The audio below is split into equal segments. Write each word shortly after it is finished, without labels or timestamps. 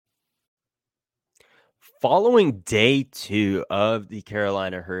Following day 2 of the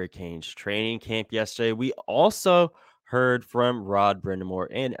Carolina Hurricanes training camp yesterday, we also heard from Rod Brindamore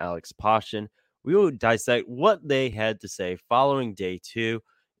and Alex Poston. We will dissect what they had to say following day 2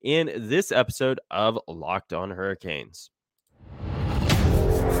 in this episode of Locked On Hurricanes.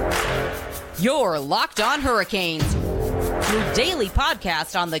 You're Locked On Hurricanes, your daily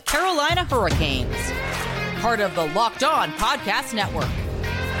podcast on the Carolina Hurricanes. Part of the Locked On Podcast Network.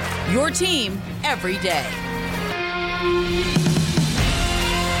 Your team every day.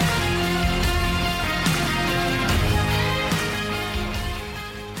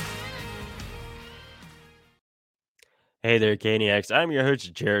 Hey there, Caniacs. I'm your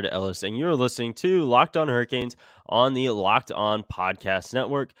host, Jared Ellis, and you're listening to Locked On Hurricanes on the Locked On Podcast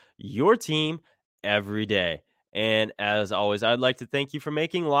Network, your team every day. And as always, I'd like to thank you for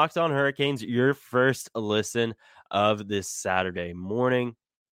making Locked On Hurricanes your first listen of this Saturday morning.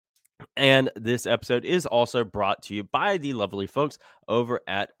 And this episode is also brought to you by the lovely folks over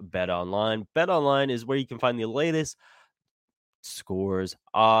at BetOnline. BetOnline is where you can find the latest scores,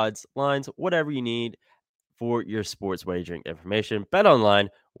 odds, lines, whatever you need for your sports wagering information. BetOnline,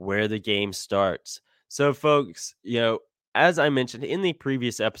 where the game starts. So, folks, as I mentioned in the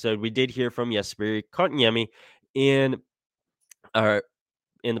previous episode, we did hear from Jesperi Kotkaniemi in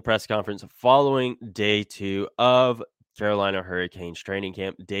the press conference following day 2 of Carolina Hurricanes training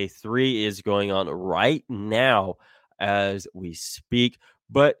camp. Day 3 is going on right now as we speak.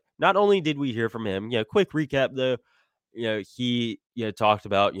 But not only did we hear from him, quick recap though, he talked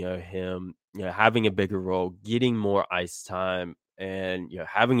about him having a bigger role, getting more ice time, and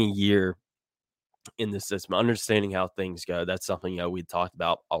having a year in the system, understanding how things go. That's something we talked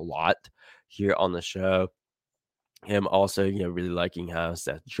about a lot here on the show. Him also, really liking how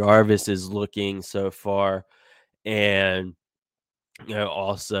Seth Jarvis is looking so far. And,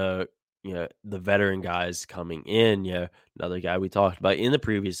 also, the veteran guys coming in, another guy we talked about in the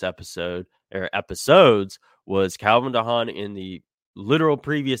previous episodes was Calvin DeHaan in the literal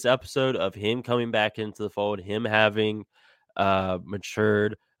previous episode of him coming back into the fold, him having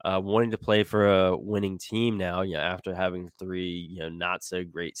matured, wanting to play for a winning team now, after having 3, not so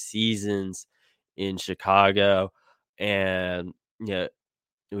great seasons in Chicago. And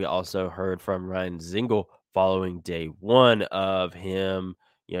we also heard from Ryan Dzingel following day 1 of him,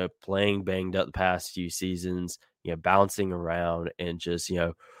 playing banged up the past few seasons, bouncing around and just,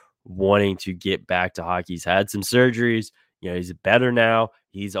 wanting to get back to hockey. He's had some surgeries, he's better now.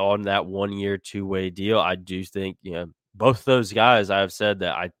 He's on that 1-year, 2-way deal. I do think, both those guys, I've said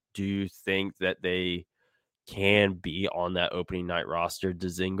that I do think that they can be on that opening night roster.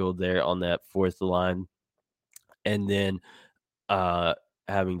 Dzingel there on that fourth line. And then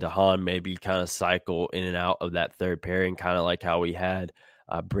having DeHaan maybe kind of cycle in and out of that third pairing, kind of like how we had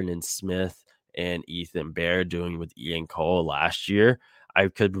Brendan Smith and Ethan Bear doing with Ian Cole last year. I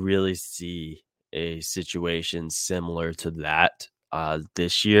could really see a situation similar to that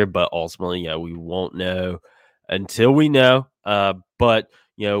this year, but ultimately, we won't know until we know. But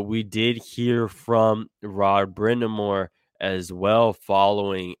we did hear from Rod Brindamore as well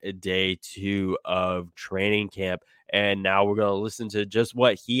following day 2 of training camp. And now we're going to listen to just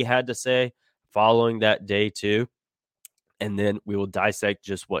what he had to say following that day 2. And then we will dissect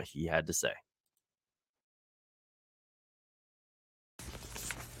just what he had to say.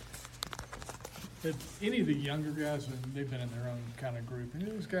 Any of the younger guys, they've been in their own kind of group, any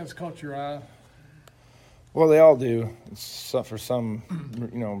of those guys caught your eye? Well, they all do. For some,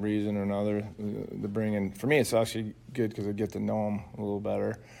 reason or another, the bringing. For me, it's actually good because I get to know them a little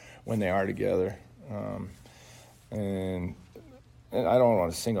better when they are together. And I don't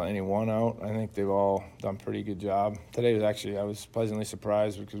want to single anyone out. I think they've all done a pretty good job. Today was actually, I was pleasantly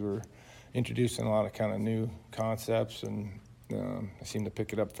surprised because we're introducing a lot of kind of new concepts, and I seem to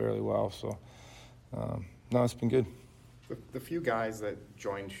pick it up fairly well. So, no, it's been good. The few guys that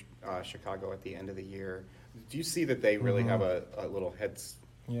joined Chicago at the end of the year, do you see that they really have a little head start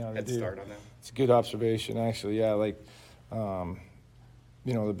on them? It's a good observation, actually. Yeah,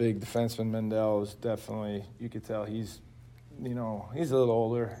 the big defenseman Mendel is definitely, you could tell he's a little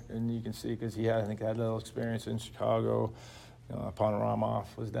older, and you can see because I think had a little experience in Chicago. Panoramov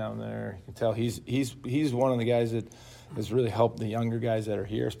was down there. You can tell he's one of the guys that has really helped the younger guys that are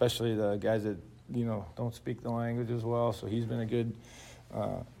here, especially the guys that don't speak the language as well. So he's been a good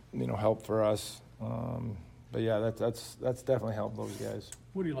help for us. But yeah, that's definitely helped those guys.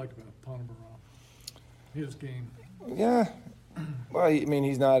 What do you like about Panoramov? His game. Yeah. Well, I mean,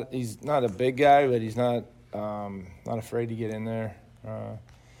 he's not a big guy, but he's not afraid to get in there.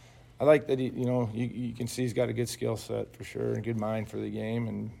 I like that you can see he's got a good skill set for sure and a good mind for the game,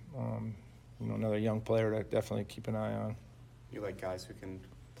 and another young player to definitely keep an eye on. You like guys who can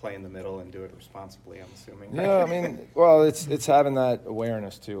play in the middle and do it responsibly, I'm assuming. Yeah, I mean, well, it's having that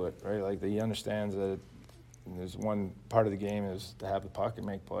awareness to it, right? Like, he understands that there's one part of the game is to have the puck and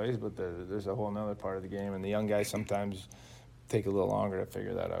make plays, but there's a whole other part of the game, and the young guys sometimes take a little longer to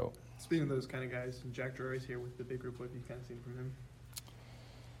figure that out. Speaking of those kind of guys, Jack Drury's here with the big group. What have you kind of seen from him?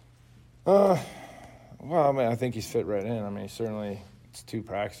 Well, I mean, I think he's fit right in. I mean, certainly it's 2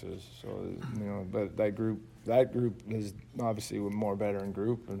 practices, so but that group is obviously a more veteran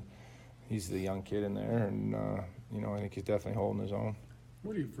group, and he's the young kid in there, and I think he's definitely holding his own.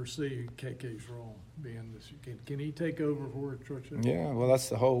 What do you foresee KK's role being this year? Can he take over for Troy? Yeah, well, that's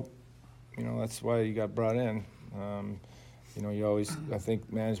the hope. That's why he got brought in. You always, I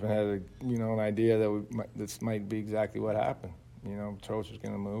think management had an idea that this might be exactly what happened. Troch was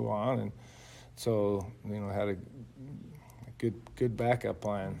going to move on, and so had a good backup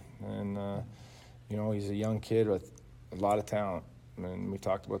plan. And he's a young kid with a lot of talent, and we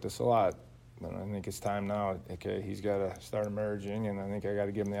talked about this a lot. But I think it's time now. Okay, he's got to start emerging, and I think I got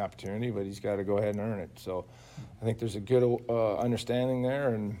to give him the opportunity, but he's got to go ahead and earn it. So I think there's a good understanding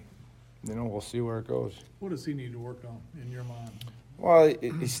there, and we'll see where it goes. What does he need to work on in your mind? Well,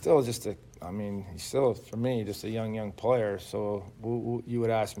 he's still he's still, for me, just a young player. So you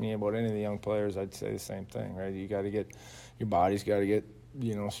would ask me about any of the young players, I'd say the same thing, right? You got to get, your body's got to get,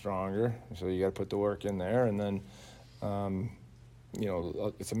 stronger. So you got to put the work in there. And then,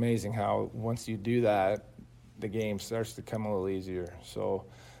 it's amazing how once you do that, the game starts to come a little easier. So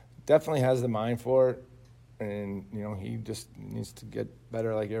definitely has the mind for it. And, he just needs to get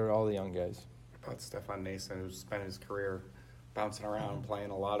better like all the young guys. What about Stefan Nason, who's spent his career bouncing around, playing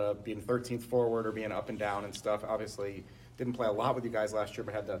a lot of, being 13th forward or being up and down and stuff. Obviously, didn't play a lot with you guys last year,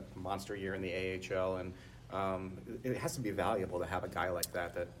 but had the monster year in the AHL. And it has to be valuable to have a guy like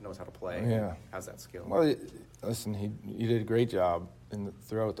that knows how to play, yeah, has that skill. Well, listen, he did a great job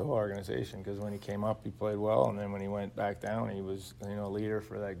throughout the whole organization, because when he came up, he played well, and then when he went back down, he was a leader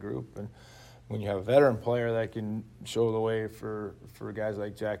for that group. And when you have a veteran player that can show the way for guys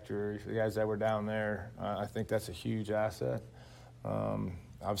like Jack Drury, for the guys that were down there, I think that's a huge asset.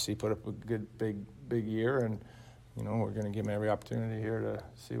 Obviously, he put up a good big year, and we're going to give him every opportunity here to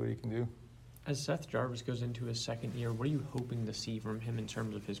see what he can do. As Seth Jarvis goes into his second year, what are you hoping to see from him in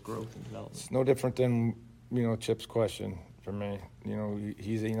terms of his growth and development? It's no different than Chip's question for me.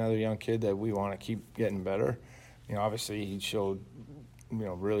 He's another young kid that we want to keep getting better. Obviously he showed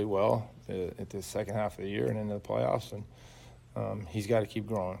really well at the second half of the year and into the playoffs, and he's got to keep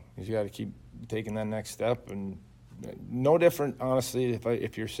growing. He's got to keep taking that next step. And no different, honestly,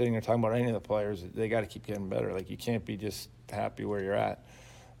 if you're sitting there talking about any of the players, they got to keep getting better. Like, you can't be just happy where you're at.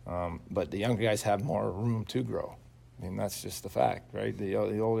 But the younger guys have more room to grow. I mean, that's just the fact, right? The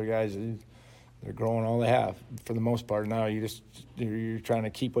older guys, they're growing all they have for the most part. Now you're trying to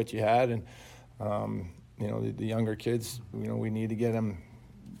keep what you had, and the younger kids, we need to get them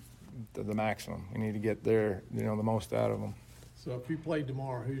to the maximum. We need to get the most out of them. So if you played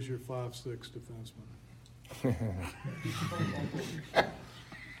tomorrow, who's your 5'6" defenseman? If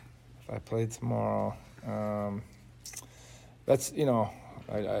I played tomorrow, that's we've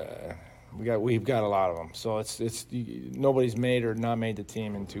got a lot of them. So it's nobody's made or not made the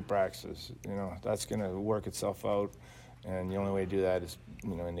team in 2 practices. That's going to work itself out, and the only way to do that is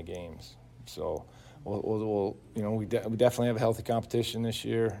in the games. So we definitely have a healthy competition this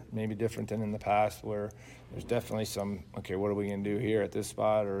year. Maybe different than in the past, where there's definitely some, okay, what are we going to do here at this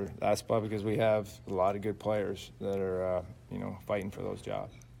spot or that spot, because we have a lot of good players that are fighting for those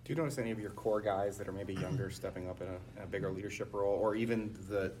jobs. Do you notice any of your core guys that are maybe younger stepping up in a bigger leadership role, or even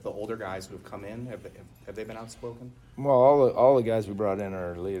the older guys who have come in? Have they been outspoken? Well, all the guys we brought in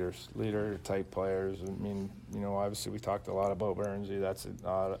are leader type players. I mean, obviously we talked a lot about Bernsey. That's an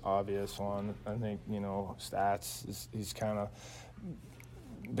obvious one. I think Stats he's kind of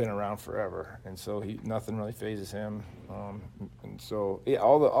been around forever, and so nothing really phases him. And so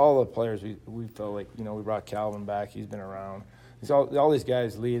all the players we felt like we brought Calvin back. He's been around. All these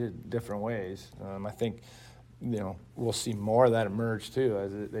guys lead in different ways. I think, we'll see more of that emerge too,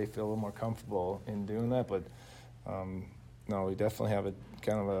 as they feel a little more comfortable in doing that. But no, we definitely have a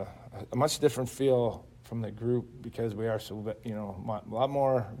kind of a much different feel from the group, because we are so a lot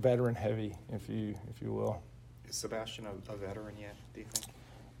more veteran heavy, if you will. Is Sebastian a veteran yet, do you think?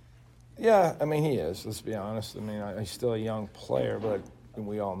 Yeah, I mean, he is. Let's be honest. I mean, he's still a young player, but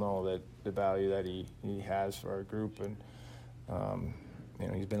we all know that the value that he has for our group, and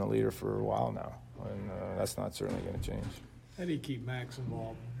he's been a leader for a while now, and that's not certainly going to change. How do you keep Max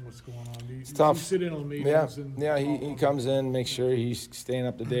involved in what's going on? It's tough. You sit in on meetings? Yeah, he comes in, makes sure he's staying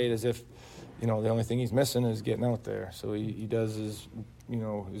up to date, as if, the only thing he's missing is getting out there. So he does his,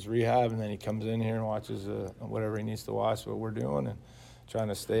 his rehab, and then he comes in here and watches whatever he needs to watch, what we're doing, and trying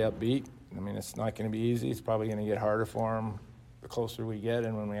to stay upbeat. I mean, it's not going to be easy. It's probably going to get harder for him the closer we get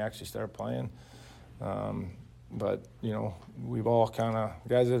and when we actually start playing. But, we've all kind of –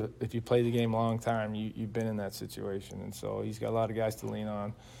 guys, if you play the game a long time, you've been in that situation. And so he's got a lot of guys to lean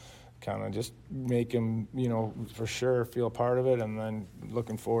on, kind of just make him, for sure feel part of it, and then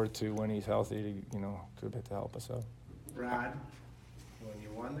looking forward to when he's healthy to help us out. Brad, when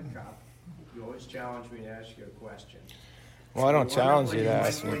you won the cup, you always challenge me to ask you a question. Well, I don't challenge you to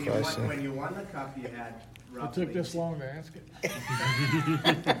ask me a question. When you won the cup, you had roughly... It took this long to ask it.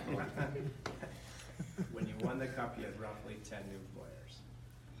 When you won the cup, you had roughly 10 new players.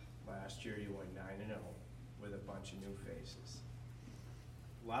 Last year, you went 9-0 with a bunch of new faces.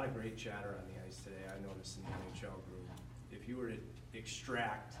 A lot of great chatter on the ice today, I noticed in the NHL group. If you were to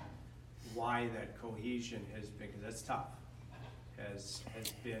extract why that cohesion has been, because that's tough, has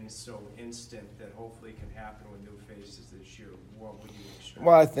been so instant that hopefully can happen with new faces this year, what would you extract?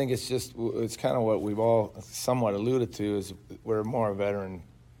 Well, I think it's kind of what we've all somewhat alluded to is we're a more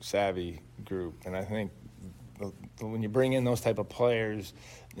veteran-savvy group. And I think when you bring in those type of players,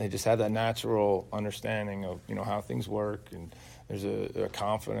 they just have that natural understanding of, how things work. And there's a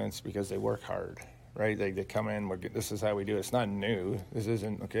confidence because they work hard, right? They come in, this is how we do it. It's not new. This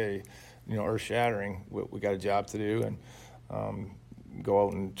isn't, earth-shattering. We got a job to do, and go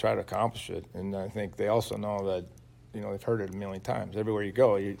out and try to accomplish it. And I think they also know that, they've heard it a million times. Everywhere you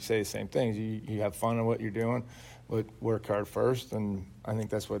go, you say the same things. You have fun in what you're doing, but work hard first. And I think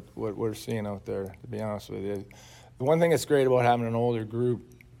that's what we're seeing out there, to be honest with you. The one thing that's great about having an older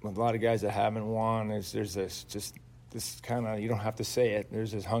group with a lot of guys that haven't won is there's this kind of, you don't have to say it,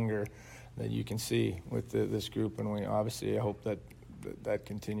 there's this hunger that you can see with this group. And I hope that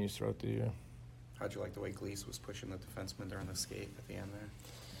continues throughout the year. How'd you like the way Glees was pushing the defenseman during the skate at the end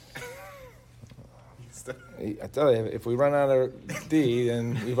there? I tell you, if we run out of D,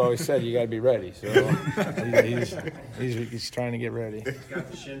 then we've always said you got to be ready. So he's trying to get ready. He's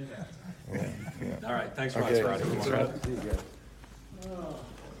got the shin pads. Yeah. All right, thanks, Rod. Okay.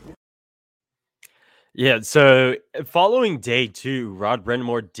 Yeah, so following day 2, Rod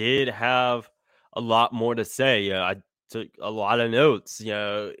Brind'Amour did have a lot more to say. I took a lot of notes,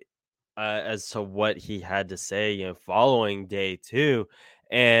 as to what he had to say, following day 2.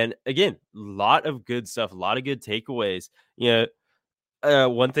 And again, a lot of good stuff, a lot of good takeaways.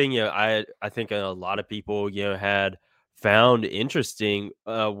 One thing, I think a lot of people, had found interesting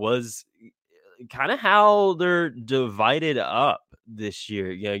was kind of how they're divided up this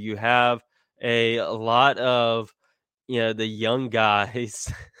year. You have a lot of, the young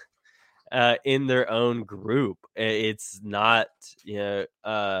guys in their own group. It's not,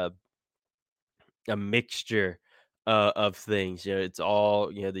 a mixture of things. It's all,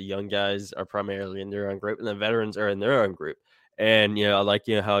 the young guys are primarily in their own group, and the veterans are in their own group. And I like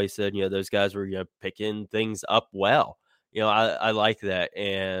how he said those guys were picking things up well. I like that.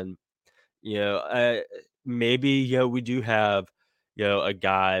 And maybe we do have a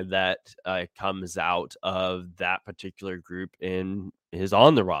guy that comes out of that particular group and is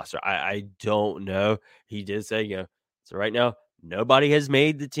on the roster. I don't know. He did say so right now nobody has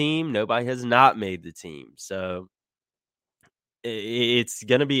made the team, nobody has not made the team. So it's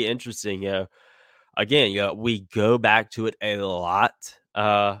going to be interesting. Again, we go back to it a lot,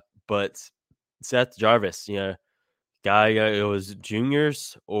 but Seth Jarvis, guy, it was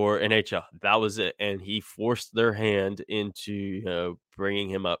juniors or NHL. That was it. And he forced their hand into, bringing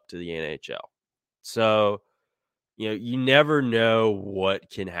him up to the NHL. So, you never know what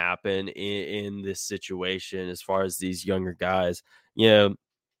can happen in this situation as far as these younger guys.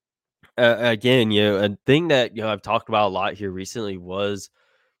 Again, a thing that I've talked about a lot here recently was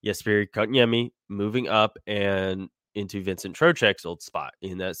Jesperi Kotkaniemi moving up and into Vincent Trocheck's old spot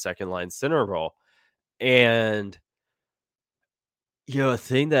in that second line center role. And a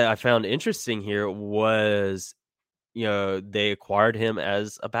thing that I found interesting here was they acquired him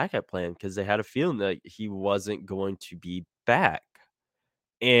as a backup plan because they had a feeling that he wasn't going to be back.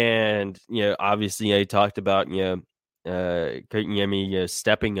 And obviously he talked about Kotkaniemi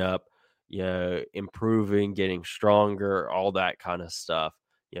stepping up, improving, getting stronger, all that kind of stuff.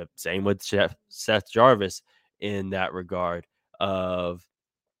 Same with Seth Jarvis in that regard of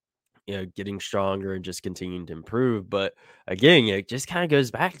getting stronger and just continuing to improve. But again, it just kind of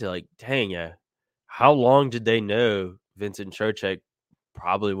goes back to dang, how long did they know Vincent Trocheck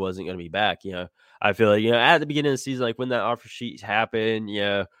probably wasn't going to be back? I feel like at the beginning of the season, when that offer sheet happened,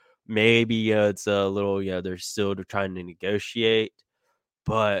 maybe it's a little they're still trying to negotiate.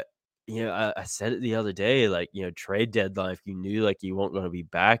 But I said it the other day, like, trade deadline, if you knew like you weren't going to be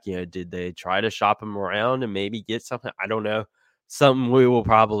back, did they try to shop him around and maybe get something? I don't know. Something we will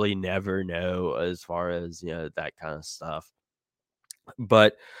probably never know as far as, that kind of stuff.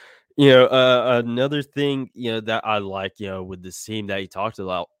 But, another thing, that I like, with this team that he talked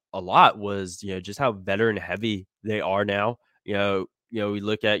about a lot was, just how veteran heavy they are now. We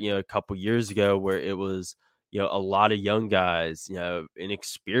look at, a couple years ago where it was, a lot of young guys,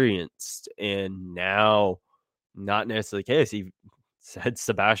 inexperienced, and now not necessarily the case. He said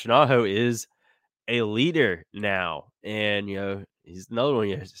Sebastian Aho is a leader now, and he's another one.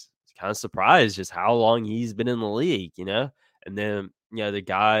 Just kind of surprised just how long he's been in the league, and then the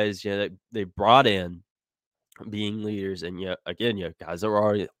guys that they brought in being leaders, and again, guys that were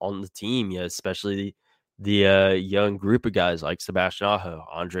already on the team, especially the young group of guys like Sebastian Aho,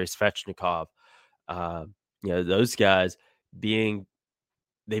 Andrei Svechnikov, those guys being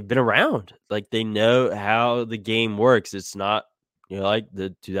they've been around, like they know how the game works. It's not like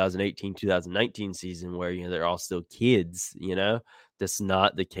the 2018 2019 season where they're all still kids. That's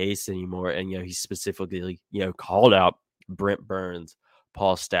not the case anymore. And he specifically called out Brent Burns,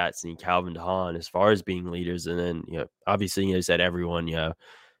 Paul Stastny, Calvin DeHaan as far as being leaders. And then obviously he said everyone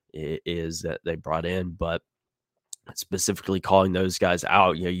is that they brought in, but specifically calling those guys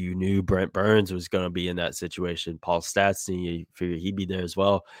out. You knew Brent Burns was going to be in that situation. Paul Stastny, you figured he'd be there as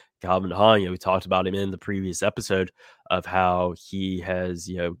well. Calvin DeHaan, we talked about him in the previous episode of how he has,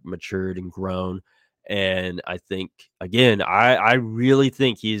 matured and grown. And I think, again, I really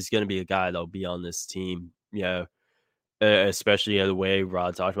think he's going to be a guy that'll be on this team, especially the way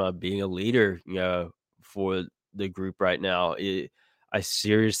Rod talked about being a leader, for the group right now. I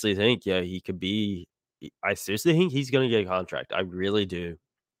seriously think, he could be. I seriously think he's going to get a contract. I really do.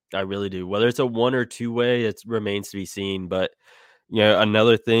 Whether it's a 1 or 2 way, it remains to be seen. But,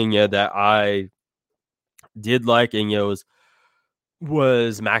 another thing that I did like, and,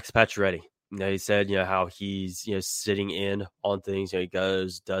 was Max Pacioretty. He said, how he's, sitting in on things. He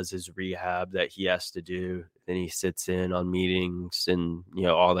goes, does his rehab that he has to do. Then he sits in on meetings and,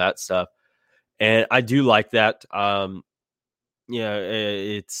 all that stuff. And I do like that.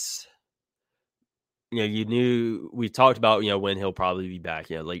 It's... you knew we talked about, when he'll probably be back,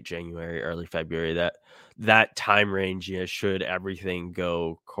 late January, early February, that time range, should everything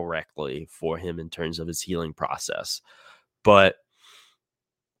go correctly for him in terms of his healing process. But,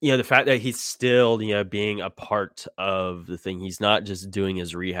 the fact that he's still, being a part of the thing, he's not just doing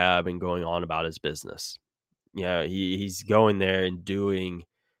his rehab and going on about his business. He's going there and doing,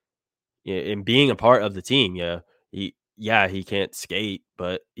 and being a part of the team. He can't skate,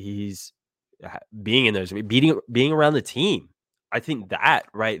 but he's being in those, being around the team. I think that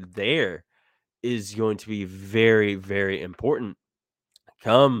right there is going to be very, very important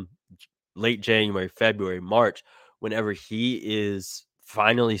come late January, February, March, whenever he is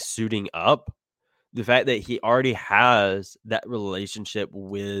finally suiting up. The fact that he already has that relationship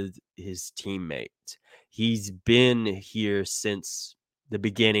with his teammates. He's been here since the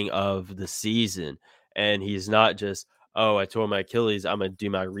beginning of the season, and he's not just, I tore my Achilles, I'm going to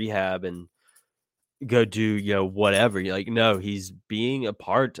do my rehab and go do, whatever. No, he's being a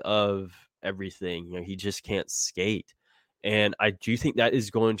part of everything. He just can't skate. And I do think that is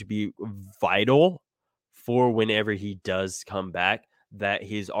going to be vital for whenever he does come back, that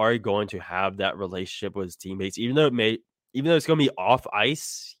he's already going to have that relationship with his teammates, even though it's going to be off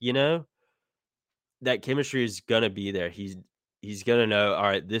ice, that chemistry is going to be there. He's going to know, all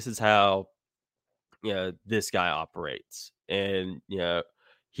right, this is how, this guy operates. And,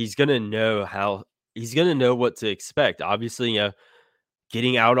 he's going to know what to expect. Obviously,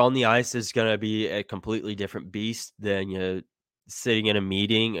 getting out on the ice is going to be a completely different beast than, sitting in a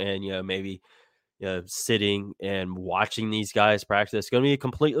meeting and, maybe, sitting and watching these guys practice. It's going to be a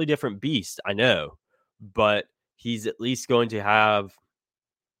completely different beast. I know, but he's at least going to have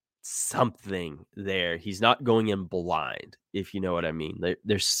something there. He's not going in blind, if you know what I mean.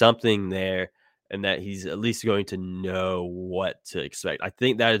 There's something there, and that he's at least going to know what to expect. I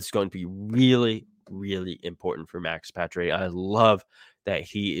think that is going to be really, really important for Max Pacioretty. I love that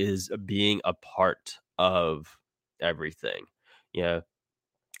he is being a part of everything.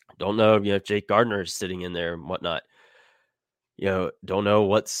 Don't know if Jake Gardiner is sitting in there and whatnot. Don't know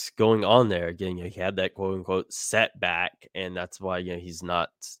what's going on there. Again, he had that quote unquote setback, and that's why he's not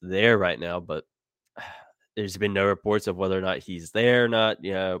there right now. But there's been no reports of whether or not he's there or not.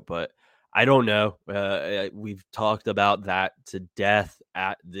 But I don't know. We've talked about that to death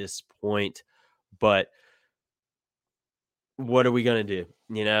at this point. But what are we going to do?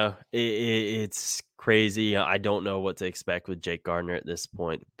 You know, it's crazy. I don't know what to expect with Jake Gardner at this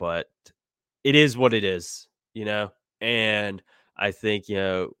point, but it is what it is, you know, and I think, you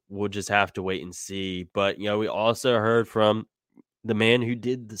know, we'll just have to wait and see. But, you know, we also heard from the man who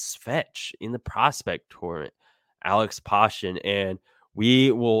did the fetch in the prospect tournament, Alex Pashin, and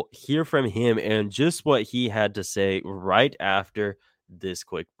we will hear from him and just what he had to say right after this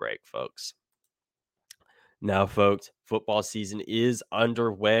quick break, folks. Now, folks, football season is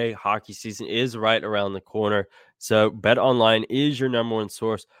underway. Hockey season is right around the corner. So BetOnline is your number one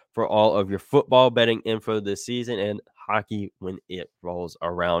source for all of your football betting info this season and hockey when it rolls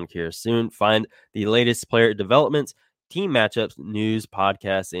around here soon. Find the latest player developments, team matchups, news,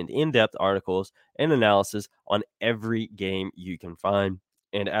 podcasts, and in-depth articles and analysis on every game you can find.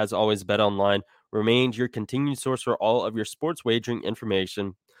 And as always, BetOnline remains your continued source for all of your sports wagering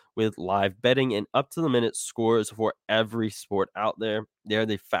information with live betting and up-to-the-minute scores for every sport out there. They're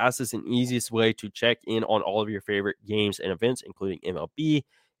the fastest and easiest way to check in on all of your favorite games and events, including MLB,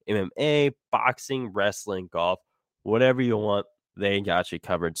 MMA, boxing, wrestling, golf, whatever you want, they got you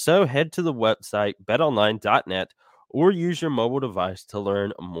covered. So head to the website, betonline.net, or use your mobile device to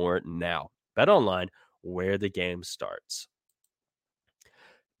learn more now. BetOnline, where the game starts.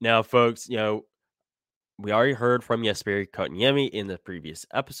 Now, folks, you know, we already heard from Jesperi Kotkaniemi in the previous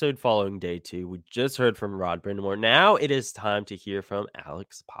episode following day 2. We just heard from Rod Brind'Amour. Now it is time to hear from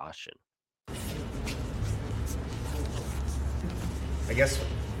Alex Pashin. I guess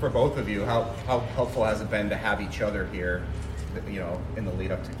for both of you, how helpful has it been to have each other here, you know, in the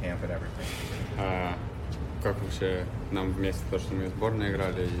lead up to camp and everything? Как вообще нам вместе, то, что мы в сборной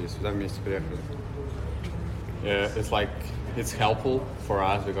играли и сюда вместе приехали? It's like, it's helpful for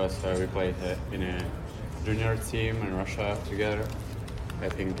us because we played in a junior team in Russia together. I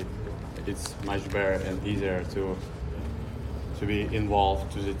think it's much better and easier to be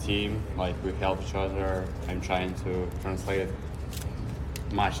involved to the team. Like, we help each other. I'm trying to translate it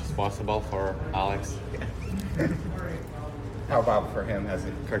much as possible for Alex. How about for him? Has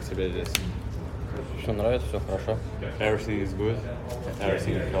it? Как тебе здесь? Все нравится, все хорошо. Everything is good.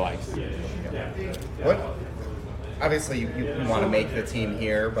 Everything he likes. What? Obviously, you want to make the team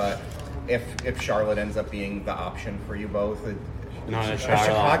here, but if Charlotte ends up being the option for you both,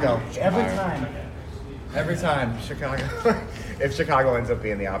 Chicago. Every time Chicago. If Chicago ends up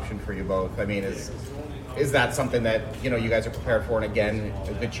being the option for you both, I mean, is that something that, you know, you guys are prepared for, and again,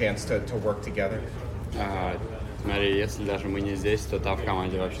 a good chance to work together? Смотри, если даже мы не здесь, то там в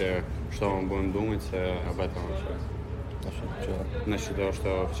команде вообще, что мы будем думать об этом вообще? Насчет того,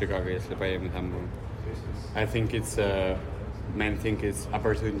 что в Чикаго, если поедем, там будем. I think it's main thing is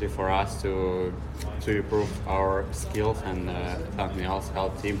opportunity for us to improve our skills and something else,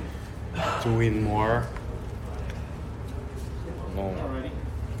 help team to win more. Ну,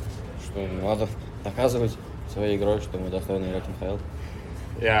 что надо доказывать своей игрой, что мы достойны играть в НХЛ.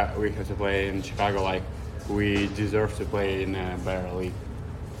 Yeah, we have to play in Chicago like we deserve to play in a better league.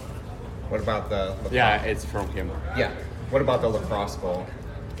 What about the lacrosse? Yeah, it's from him. Yeah. What about the lacrosse bowl?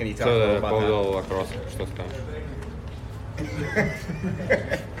 Can you talk a little about that? Лакросса, что скажешь?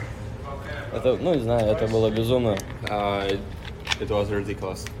 Это, ну, не знаю, это было безумно. It was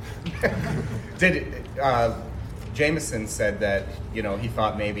ridiculous. Jameson said that, you know, he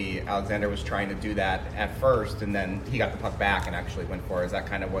thought maybe Alexander was trying to do that at first, and then he got the puck back and actually went for it. Is that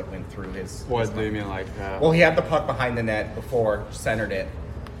kind of what went through his... What do you mean, like... Well, he had the puck behind the net before, centered it,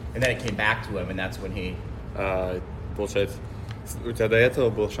 and then it came back to him, and that's when he... Получается, у тебя до этого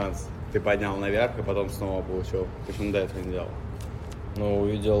был шанс, ты поднял наверх, и потом снова получил. Почему до этого не делал? Ну,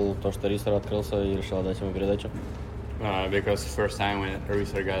 увидел то, что Рисер открылся и решил дать ему передачу. Because first time when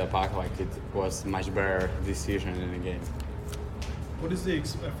Rieser got a puck, like, it was much better decision in the game. What is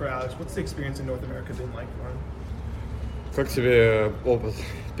for Alex? What's the experience in North America been like for him? Как тебе опыт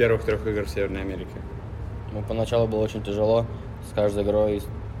первых 3 игр в Северной Америке? Ну, поначалу было очень тяжело, с каждой игрой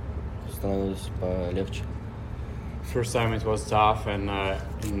становилось полегче. First time it was tough, and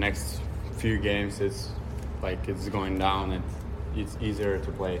in the next few games it's going down and it's easier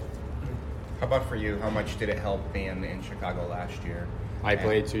to play. How about for you? How much did it help being in Chicago last year? I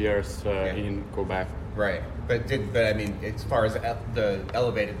played 2 years in Quebec. Right, but I mean, as far as the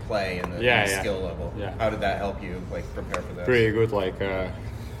elevated play and the skill level, how did that help you like prepare for this? Pretty good, like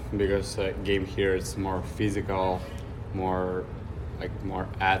because game here is more physical, more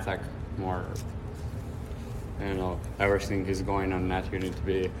attack, more. You know, everything is going on net. You need to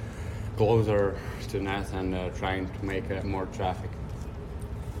be closer to net and trying to make more traffic.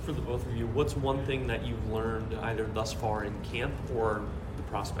 For the both of you, what's one thing that you've learned either thus far in camp or the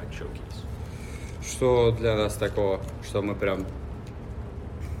prospect showcase? Что для нас такого, что мы прям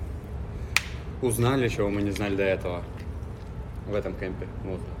узнали, чего мы не знали до этого в этом кемпе?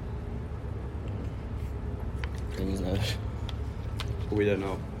 Вот. Я не знаю. We don't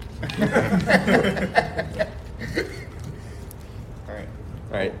know.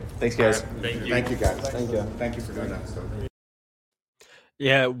 All right. Thanks, guys. Thank you. Thank you, guys. Thank you. Thank you for doing that.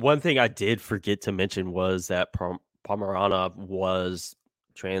 Yeah, one thing I did forget to mention was that Pomeranov was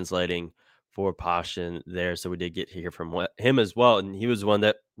translating for Pashin there, so we did get to hear from him as well, and he was one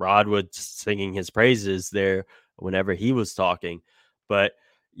that Rod was singing his praises there whenever he was talking. But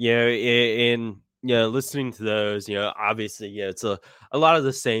in listening to those, obviously, it's a lot of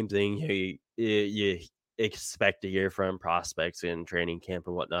the same thing. You expect to hear from prospects in training camp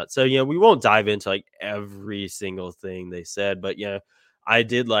and whatnot. So we won't dive into like every single thing they said, but I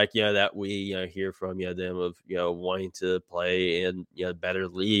did like, that we, hear from, them of, wanting to play in, better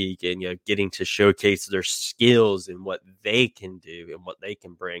league and, getting to showcase their skills and what they can do and what they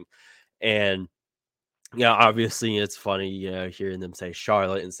can bring. And, obviously it's funny, hearing them say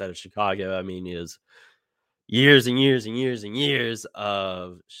Charlotte instead of Chicago. I mean, is years and years and years and years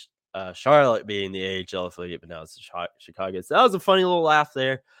of Charlotte being the AHL affiliate, but now it's Chicago. So that was a funny little laugh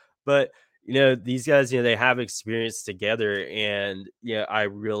there. But these guys, they have experience together, and I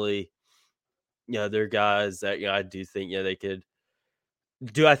really, they're guys that I do think they could.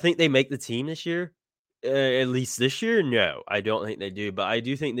 Do I think they make the team this year? At least this year, no, I don't think they do. But I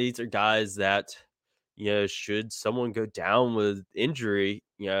do think these are guys that should someone go down with injury,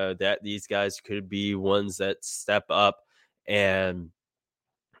 that these guys could be ones that step up and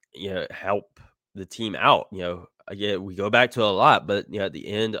help the team out. Again, we go back to a lot, but at the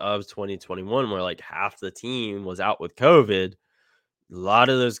end of 2021, where like half the team was out with COVID, a lot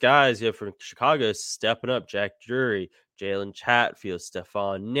of those guys from Chicago stepping up. Jack Drury, Jalen Chatfield,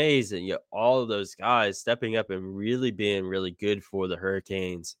 Stefan Nazen, all of those guys stepping up and really being really good for the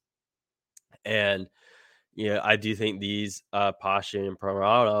Hurricanes. And I do think these Pashin and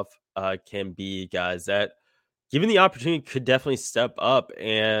Promorodov can be guys that, given the opportunity, could definitely step up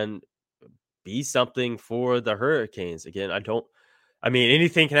and be something for the Hurricanes. Again,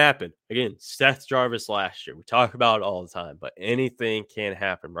 anything can happen. Again, Seth Jarvis last year, we talk about it all the time, but anything can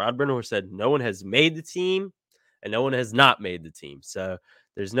happen. Rod Brind'Amour said no one has made the team and no one has not made the team. So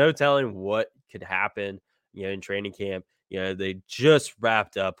there's no telling what could happen, in training camp. They just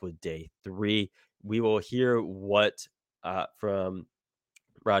wrapped up with day 3. We will hear what from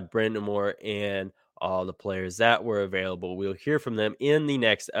Rod Brind'Amour and all the players that were available. We'll hear from them in the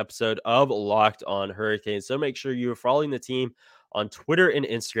next episode of Locked On Hurricanes. So make sure you are following the team on Twitter and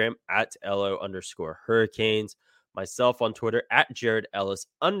Instagram at LO_Hurricanes. Myself on Twitter at Jared Ellis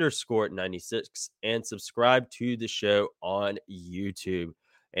 _96, and subscribe to the show on YouTube.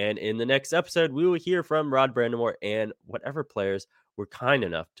 And in the next episode, we will hear from Rod Brind'Amour and whatever players were kind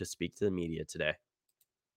enough to speak to the media today.